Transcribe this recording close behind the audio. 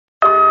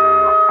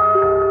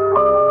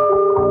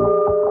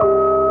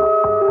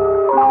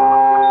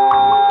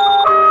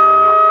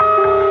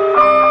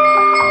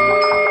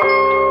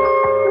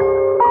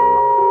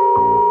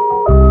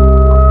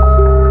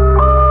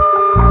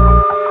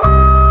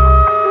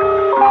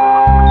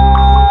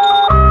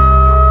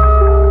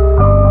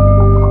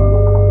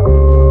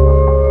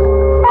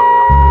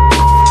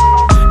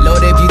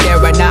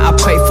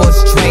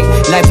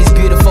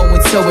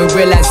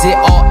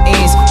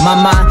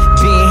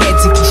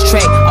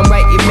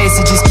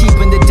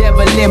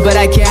within, but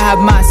I can't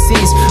hide my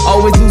sins.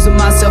 Always losing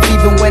myself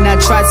even when I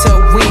try to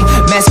win.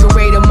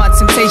 Masquerading my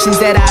temptations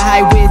that I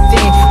hide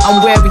within.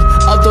 I'm wary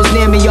of those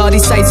near me, all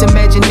these sights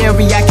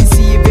imaginary. I can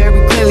see it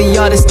very clearly,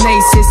 all the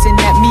snakes hissing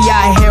at me.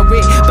 I hear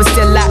it, but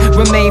still I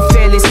remain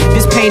fearless.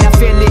 This pain, I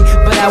feel it,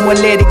 but I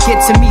won't let it get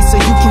to me. So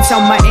you can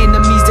tell my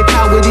enemies the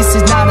cowardice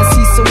is not a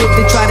cease. So if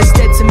they try to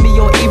step to me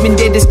or even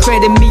they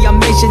discredit me, I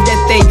make sure that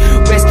they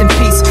rest in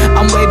peace.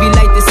 I'm wavy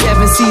like the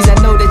 7 seas. I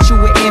know that you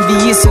were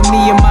envious of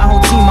me and my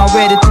whole team. I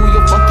read it through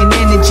your fucking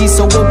energy,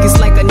 so woke it's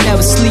like I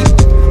never sleep.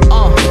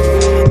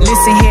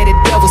 Listen, hear the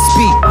devil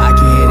speak. I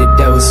can hear the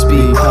devil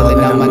speak, calling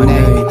out my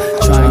name,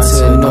 trying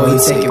to annoy,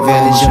 take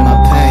advantage of my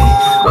pain.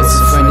 What's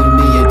a friend of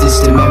me, a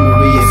distant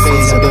memory, a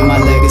phase. I built my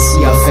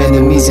legacy off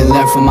enemies and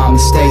learn from my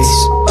mistakes.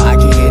 I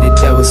can hear the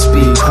devil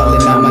speak,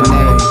 calling out my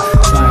name,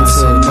 trying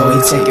to annoy,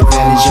 take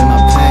advantage of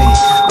my pain.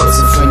 What's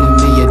a friend of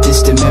me, a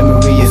distant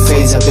memory, a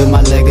phase. I built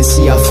my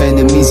legacy off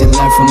enemies and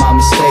learn from my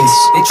mistakes.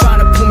 They trying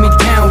to pull me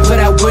down, but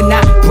I would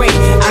not break.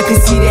 I can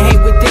see the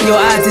hate within your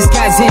eyes,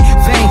 disguised in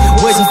vain.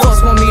 Words and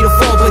thoughts want me to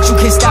fall, but you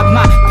can't stop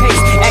my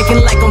pace.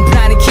 Acting like I'm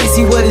blind and can't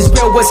see what is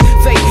real, what's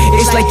fake.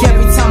 It's like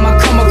every time I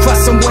come across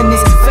someone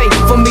it's fake.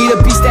 For me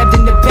to be stabbed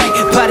in the back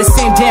by the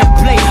same damn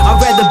blade. I'd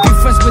rather be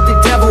friends with the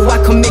devil,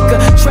 I can make a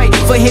trade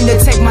for him to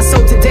take my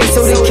soul today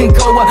so they can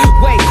go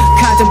away.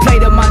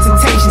 Contemplate on my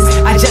temptations,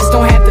 I just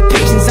don't have the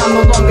patience. I'm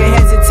no longer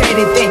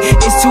hesitating, think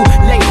it's too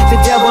late. The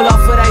devil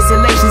offered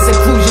isolation,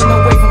 seclusion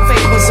away from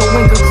faith. But so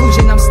in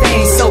conclusion I'm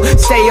staying, so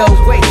stay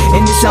away.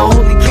 In this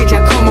unholy cage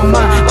I call my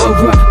mind a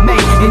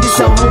remain. In this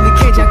unholy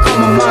cage I call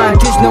my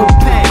mind, there's no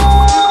pain.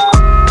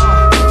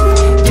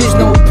 There's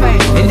no pain.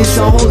 In this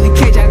unholy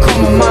cage I call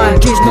my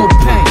mind, there's no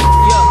pain.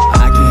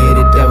 I can hear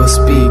the devil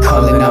speak,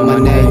 calling out my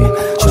name,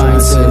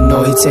 trying to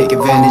annoy, take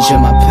advantage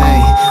of my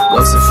pain.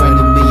 What's a friend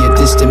of me, a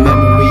distant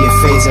memory, a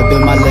phase. I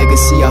built my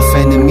legacy off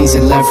enemies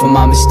and learn from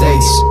my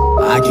mistakes.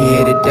 I can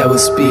hear the devil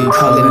speak,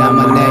 calling out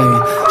my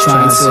name,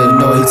 trying to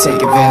annoy,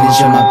 take advantage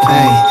of my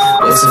pain.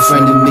 What's a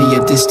friend of me,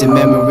 a distant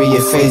memory,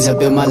 a phase. I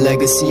built my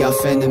legacy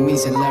off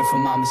enemies and learn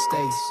from my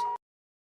mistakes.